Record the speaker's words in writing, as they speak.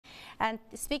And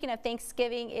speaking of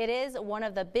Thanksgiving, it is one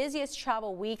of the busiest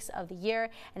travel weeks of the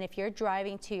year. And if you're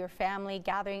driving to your family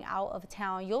gathering out of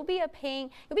town, you'll be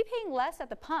paying less at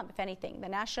the pump. If anything, the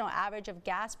national average of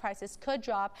gas prices could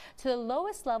drop to the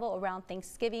lowest level around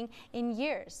Thanksgiving in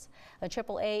years. The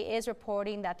AAA is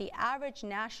reporting that the average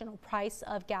national price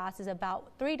of gas is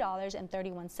about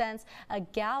 $3.31 a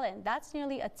gallon. That's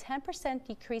nearly a 10%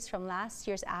 decrease from last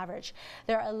year's average.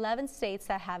 There are 11 states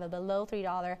that have a below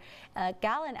 $3 a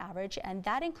gallon average, and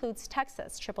that includes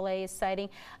Texas. AAA is citing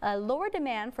a lower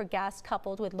demand for gas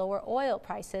coupled with lower oil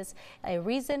prices, a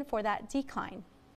reason for that decline.